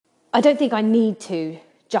I don't think I need to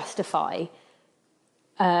justify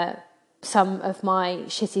some of my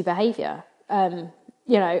shitty behaviour. I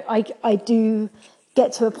do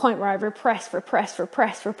get to a point where I repress,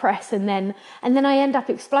 and then I end up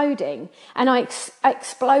exploding, and I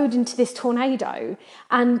explode into this tornado,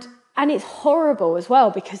 and it's horrible as well,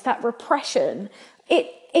 because that repression,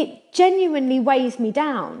 it genuinely weighs me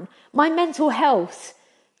down. My mental health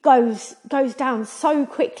goes down so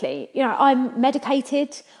quickly. I'm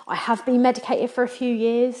medicated. I have been medicated for a few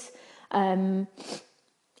years, and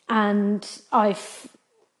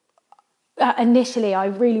initially I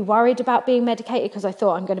really worried about being medicated, because I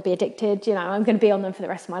thought I'm going to be addicted. I'm going to be on them for the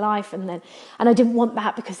rest of my life, and I didn't want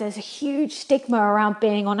that, because there's a huge stigma around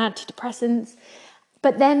being on antidepressants.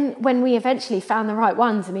 But then when we eventually found the right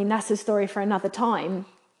ones, that's a story for another time,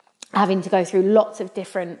 having to go through lots of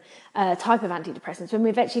different type of antidepressants. When we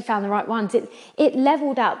eventually found the right ones, it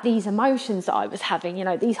leveled out these emotions that I was having,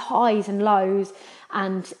 these highs and lows,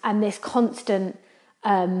 and this constant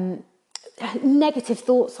negative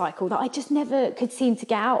thought cycle that I just never could seem to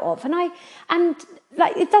get out of. And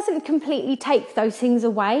it doesn't completely take those things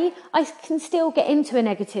away. I can still get into a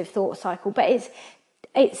negative thought cycle, but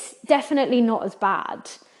it's definitely not as bad.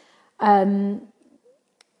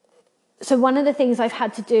 So one of the things I've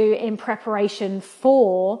had to do in preparation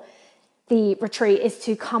for the retreat is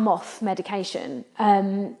to come off medication.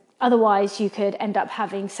 Otherwise, you could end up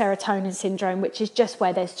having serotonin syndrome, which is just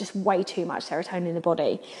where there's just way too much serotonin in the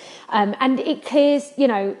body. And it clears,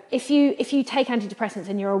 if you take antidepressants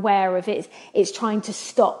and you're aware of it, it's trying to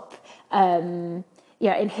stop,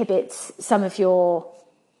 inhibits some of your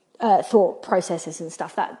thought processes and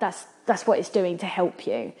stuff. That's what it's doing to help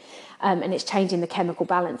you. And it's changing the chemical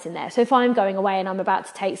balance in there. So if I'm going away and I'm about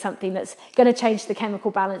to take something that's going to change the chemical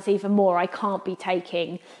balance even more, I can't be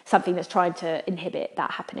taking something that's trying to inhibit that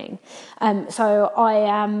happening. So I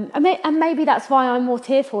am, and maybe that's why I'm more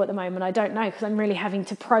tearful at the moment. I don't know, because I'm really having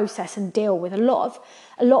to process and deal with a lot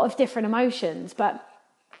of different emotions. But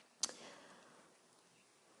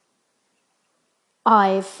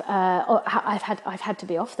I've had to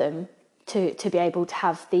be off them to be able to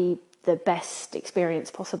have the best experience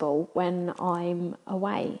possible when I'm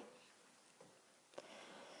away.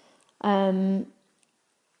 And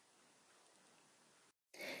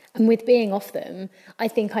with being off them, I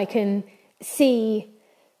think I can see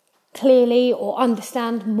clearly or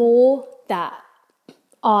understand more that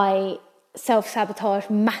I self-sabotage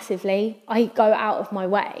massively. I go out of my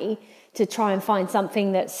way to try and find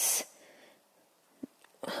something that's,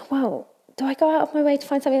 do I go out of my way to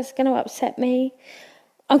find something that's going to upset me?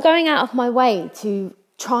 I'm going out of my way to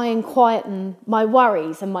try and quieten my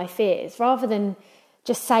worries and my fears. Rather than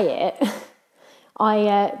just say it,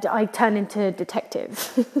 I turn into a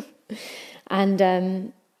detective.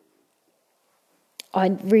 And I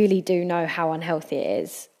really do know how unhealthy it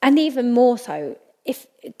is. And even more so,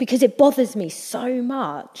 because it bothers me so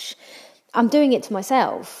much, I'm doing it to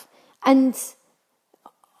myself. And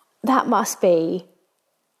that must be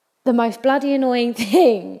the most bloody annoying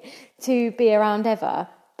thing to be around ever,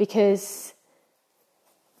 because,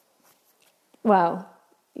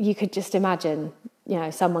 you could just imagine,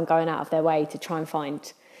 someone going out of their way to try and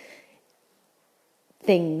find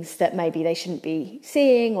things that maybe they shouldn't be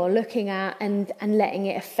seeing or looking at, and letting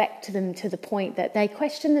it affect them to the point that they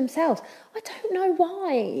question themselves. I don't know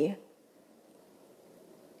why.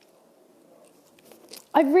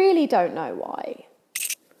 I really don't know why.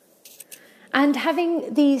 And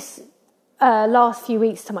having these last few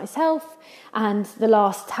weeks to myself, and the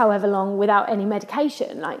last however long without any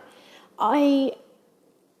medication, like any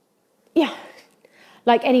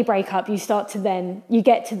breakup, you start to then, you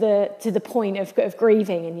get to the point of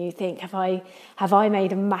grieving, and you think, have I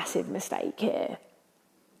made a massive mistake here?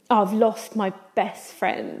 I've lost my best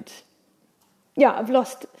friend. I've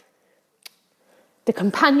lost the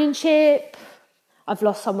companionship. I've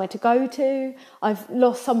lost somewhere to go to. I've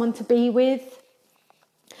lost someone to be with.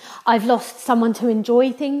 I've lost someone to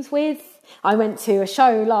enjoy things with. I went to a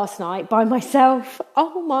show last night by myself.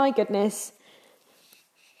 Oh my goodness.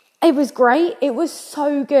 It was great. It was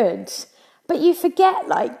so good. But you forget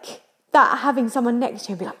that having someone next to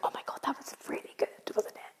you and be like, oh my God, that was really good,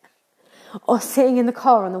 wasn't it? Or sitting in the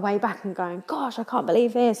car on the way back and going, gosh, I can't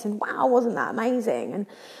believe this. And wow, wasn't that amazing?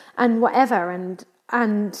 And whatever. And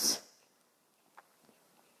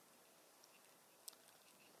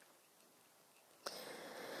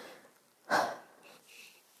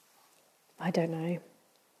I don't know.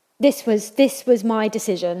 This was my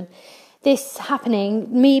decision. This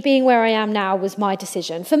happening, me being where I am now, was my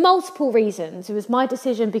decision for multiple reasons. It was my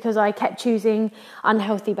decision because I kept choosing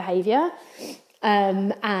unhealthy behaviour.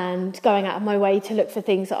 and going out of my way to look for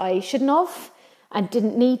things that I shouldn't have and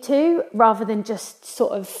didn't need to, rather than just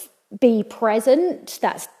sort of be present.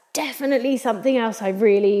 That's definitely something else I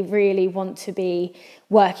really, really want to be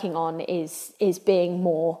working on, is being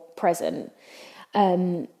more present.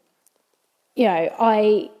 I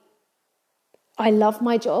love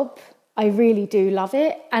my job. I really do love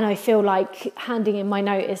it. And I feel like handing in my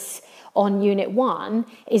notice on Unit 1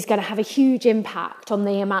 is going to have a huge impact on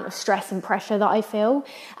the amount of stress and pressure that I feel.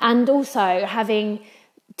 And also having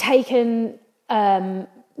taken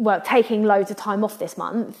loads of time off this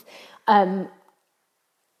month,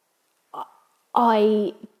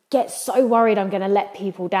 I get so worried I'm going to let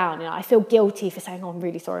people down. I feel guilty for saying, I'm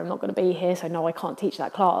really sorry, I'm not going to be here, so no, I can't teach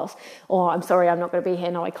that class. Or I'm sorry, I'm not going to be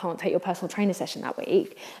here, no, I can't take your personal trainer session that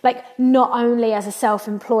week. Like, not only as a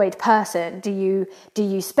self-employed person do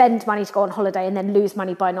you spend money to go on holiday and then lose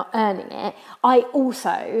money by not earning it, I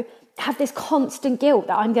also have this constant guilt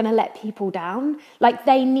that I'm going to let people down. Like,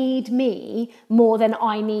 they need me more than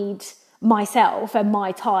I need myself and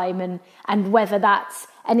my time, and whether that's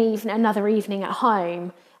another evening at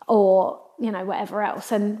home or whatever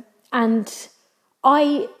else, and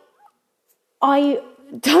I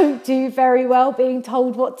don't do very well being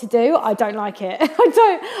told what to do. I don't like it.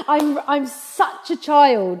 I'm such a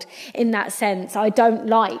child in that sense. I don't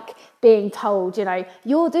like being told,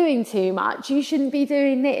 you're doing too much, you shouldn't be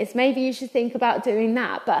doing this, maybe you should think about doing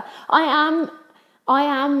that. But I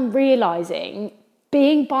am realizing,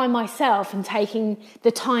 being by myself and taking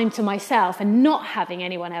the time to myself and not having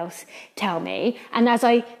anyone else tell me. And as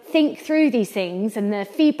I think through these things and the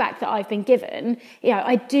feedback that I've been given,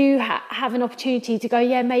 I do have an opportunity to go,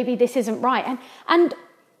 yeah, maybe this isn't right. And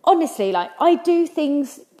honestly, like, I do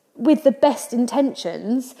things with the best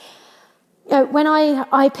intentions. When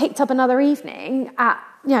I picked up another evening at,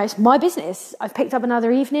 it's my business. I've picked up another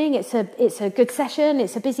evening. It's a good session.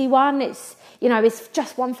 It's a busy one. It's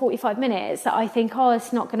just 145 minutes that I think,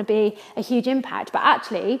 it's not going to be a huge impact. But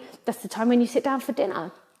actually, that's the time when you sit down for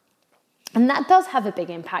dinner. And that does have a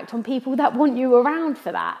big impact on people that want you around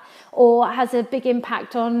for that, or has a big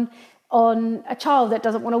impact on a child that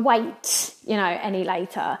doesn't want to wait, any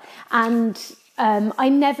later. And I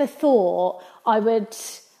never thought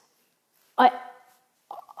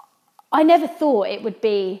I never thought it would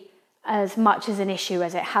be as much as an issue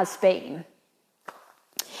as it has been.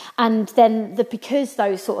 And then because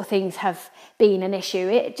those sort of things have been an issue,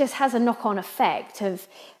 it just has a knock-on effect of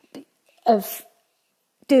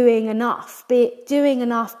doing enough,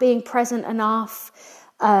 being present enough.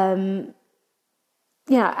 And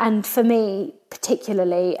for me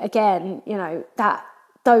particularly, again, that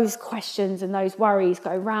those questions and those worries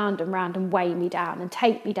go round and round and weigh me down and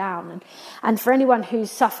take me down. And for anyone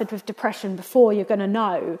who's suffered with depression before, you're going to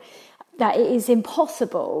know that it is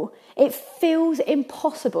impossible. It feels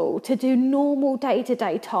impossible to do normal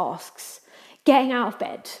day-to-day tasks, getting out of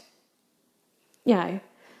bed,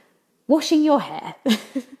 washing your hair,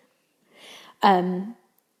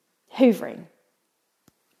 hoovering.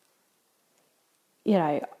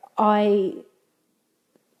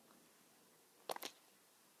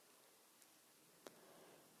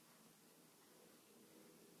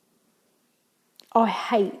 I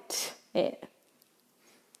hate it.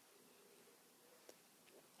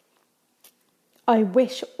 I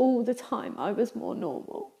wish all the time I was more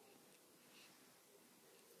normal.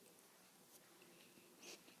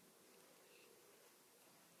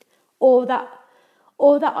 Or that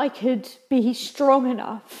I could be strong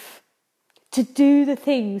enough to do the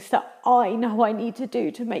things that I know I need to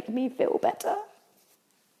do to make me feel better.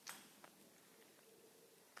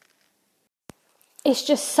 It's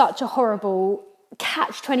just such a horrible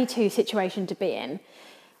catch-22 situation to be in.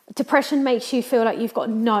 Depression makes you feel like you've got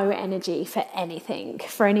no energy for anything,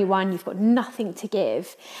 for anyone. You've got nothing to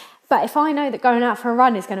give. But if I know that going out for a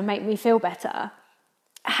run is going to make me feel better,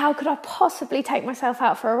 how could I possibly take myself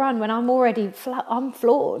out for a run when I'm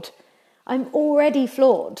flawed? I'm already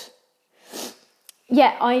flawed.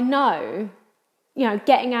 Yet I know,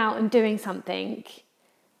 getting out and doing something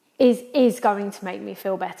is going to make me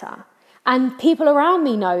feel better. And people around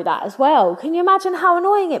me know that as well. Can you imagine how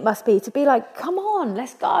annoying it must be to be like, come on,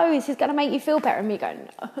 let's go. This is going to make you feel better. And me going,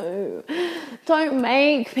 no, don't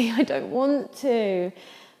make me. I don't want to.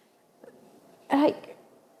 Like,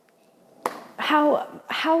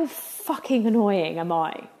 how fucking annoying am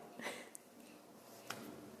I?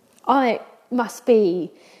 I must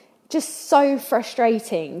be just so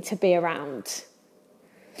frustrating to be around.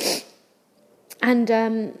 And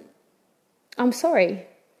I'm sorry.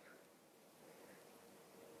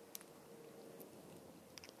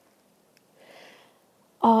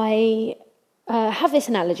 I have this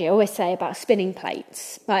analogy I always say about spinning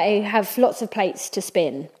plates. I have lots of plates to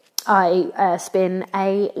spin. I spin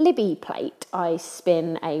a Libby plate. I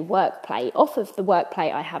spin a work plate. Off of the work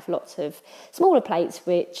plate, I have lots of smaller plates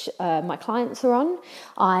which my clients are on.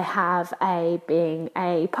 I have being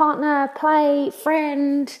a partner plate,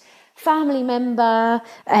 friend, family member,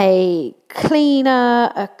 a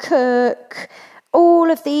cleaner, a cook,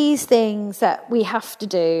 all of these things that we have to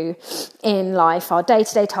do in life, our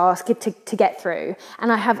day-to-day task to get through.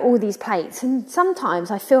 And I have all these plates. And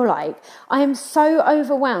sometimes I feel like I am so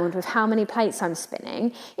overwhelmed with how many plates I'm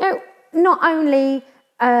spinning. Not only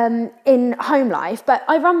in home life, but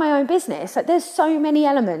I run my own business. Like, there's so many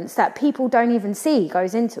elements that people don't even see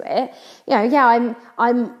goes into it.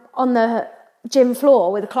 I'm on the gym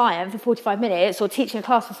floor with a client for 45 minutes or teaching a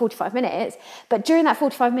class for 45 minutes. But during that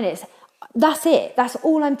 45 minutes, that's it. That's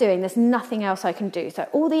all I'm doing. There's nothing else I can do. So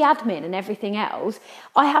all the admin and everything else,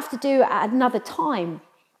 I have to do at another time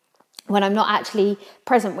when I'm not actually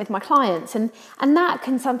present with my clients. And that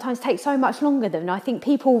can sometimes take so much longer than I think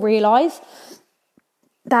people realise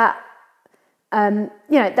that,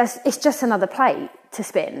 it's just another plate to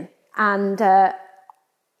spin. And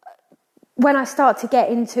when I start to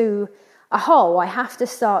get into a hole, I have to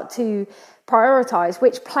start to prioritise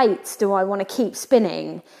which plates do I want to keep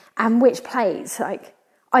spinning and which plates, like,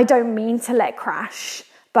 I don't mean to let crash,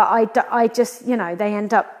 but I just, they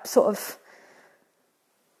end up sort of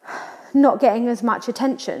not getting as much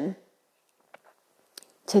attention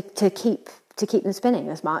to keep them spinning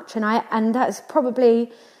as much. And that's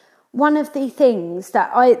probably one of the things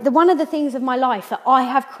one of the things of my life that I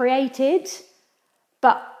have created,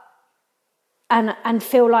 and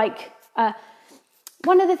feel like,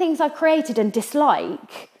 one of the things I've created and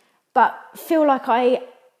dislike, but feel like I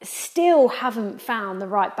still haven't found the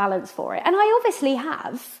right balance for it. And I obviously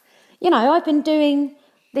have. I've been doing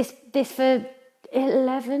this for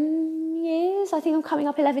 11 years. I think I'm coming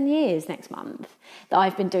up 11 years next month that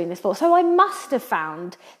I've been doing this for. So I must have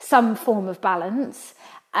found some form of balance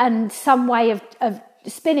and some way of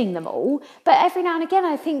spinning them all. But every now and again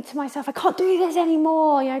I think to myself, I can't do this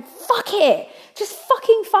anymore. Fuck it. Just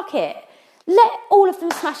fucking fuck it. Let all of them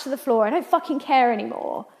smash to the floor. I don't fucking care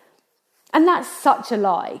anymore. And that's such a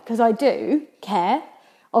lie, because I do care,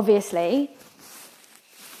 obviously.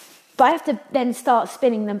 But I have to then start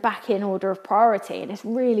spinning them back in order of priority. And it's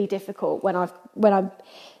really difficult when I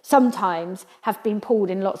sometimes have been pulled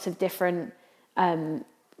in lots of different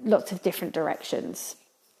directions.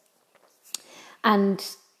 And,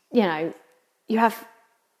 you have,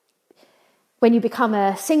 when you become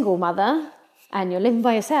a single mother and you're living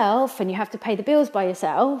by yourself and you have to pay the bills by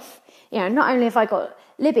yourself, not only have I got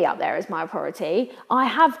Libby up there as my priority, I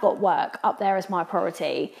have got work up there as my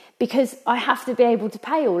priority, because I have to be able to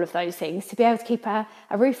pay all of those things to be able to keep a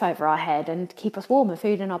roof over our head and keep us warm and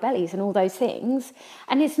food in our bellies and all those things.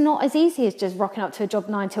 And it's not as easy as just rocking up to a job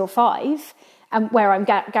 9 till 5 and where I'm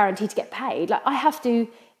guaranteed to get paid. Like, I have to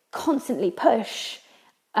constantly push,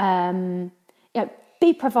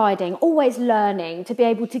 be providing, always learning to be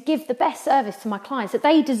able to give the best service to my clients that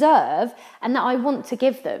they deserve and that I want to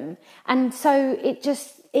give them. And so it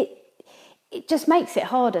just makes it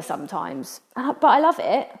harder sometimes. But I love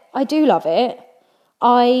it. I do love it.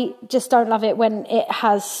 I just don't love it when it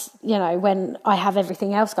has, when I have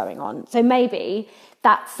everything else going on. So maybe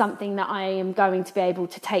that's something that I am going to be able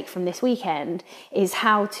to take from this weekend, is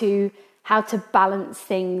how to balance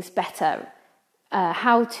things better,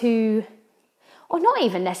 or not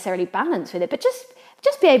even necessarily balance with it, but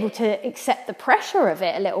just be able to accept the pressure of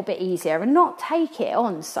it a little bit easier and not take it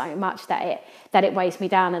on so much that it weighs me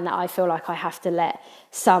down and that I feel like I have to let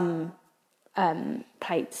some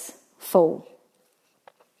plates fall.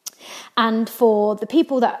 And for the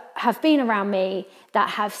people that have been around me, that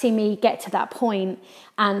have seen me get to that point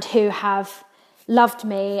and who have loved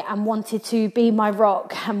me and wanted to be my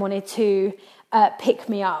rock and wanted to pick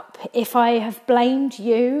me up, if I have blamed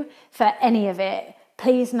you for any of it,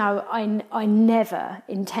 please know I never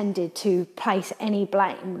intended to place any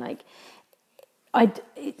blame. Like,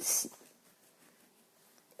 it's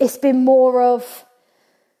been more of,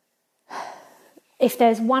 if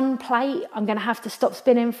there's one plate I'm going to have to stop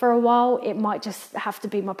spinning for a while, it might just have to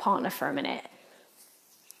be my partner for a minute.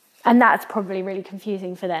 And that's probably really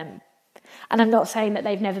confusing for them. And I'm not saying that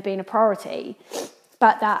they've never been a priority,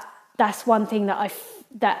 but that's one thing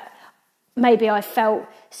that maybe I felt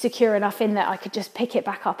secure enough in that I could just pick it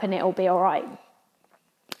back up and it'll be all right.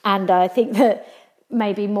 And I think that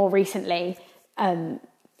maybe more recently,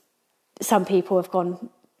 some people have gone,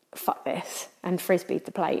 fuck this, and frisbeed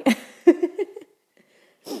the plate.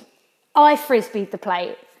 I frisbeed the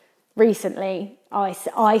plate recently.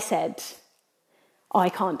 I said, I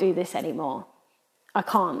can't do this anymore. I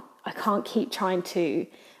can't keep trying to,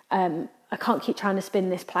 I can't keep trying to spin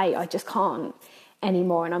this plate. I just can't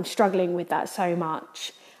anymore. And I'm struggling with that so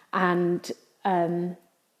much. And,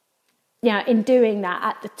 in doing that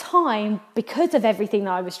at the time, because of everything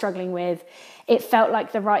that I was struggling with, it felt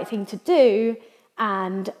like the right thing to do.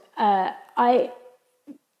 And I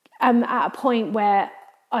am at a point where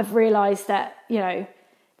I've realised that,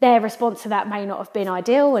 their response to that may not have been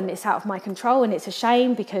ideal, and it's out of my control, and it's a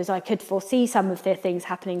shame because I could foresee some of their things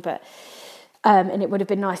happening, but and it would have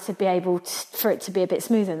been nice to be able for it to be a bit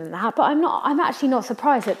smoother than that. But I'm actually not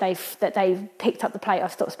surprised that they've picked up the plate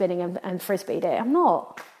I've stopped spinning and frisbeed it. I'm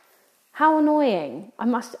not. How annoying!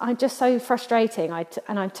 I'm just so frustrating.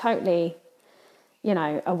 I'm totally,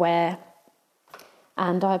 aware,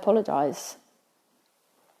 and I apologise.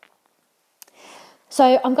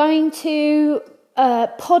 So I'm going to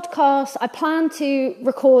podcast. I plan to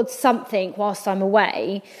record something whilst I'm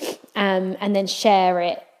away, and then share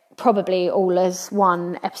it probably all as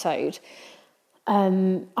one episode.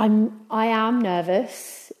 I am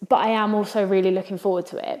nervous, but I am also really looking forward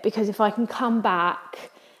to it, because if I can come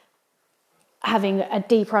back having a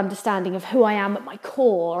deeper understanding of who I am at my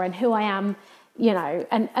core and who I am,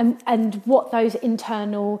 and what those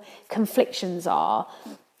internal conflictions are,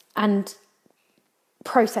 and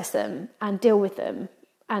process them and deal with them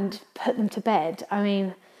and put them to bed,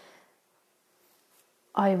 I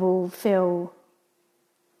will feel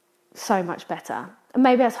so much better. And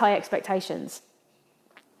maybe that's high expectations.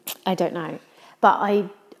 I don't know. But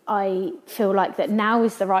I feel like that now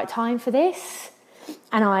is the right time for this.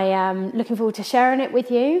 And I am looking forward to sharing it with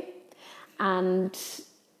you. And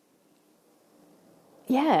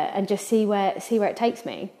and just see where it takes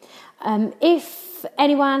me. If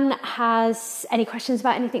anyone has any questions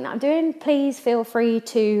about anything that I'm doing, please feel free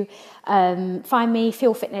to find me,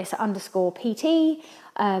 feelfitness_PT,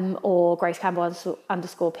 or Grace Campbell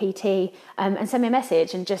 _PT, and send me a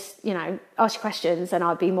message and just, ask your questions, and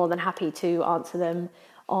I'd be more than happy to answer them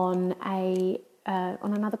on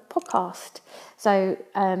another podcast. So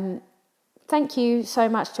thank you so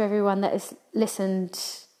much to everyone that has listened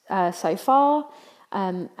so far,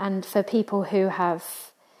 and for people who have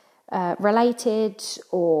related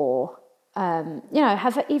or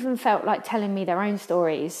have even felt like telling me their own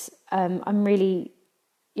stories. I'm really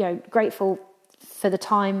grateful for the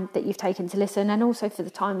time that you've taken to listen, and also for the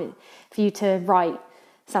time for you to write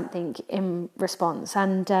something in response.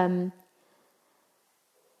 And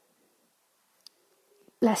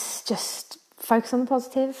let's just focus on the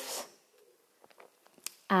positives.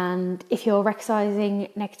 And if you're recognizing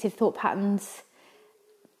negative thought patterns,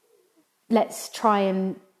 let's try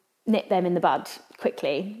and nip them in the bud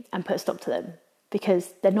quickly and put a stop to them,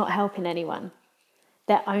 because they're not helping anyone.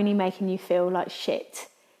 They're only making you feel like shit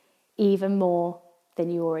even more than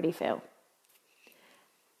you already feel.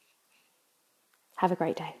 Have a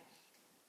great day.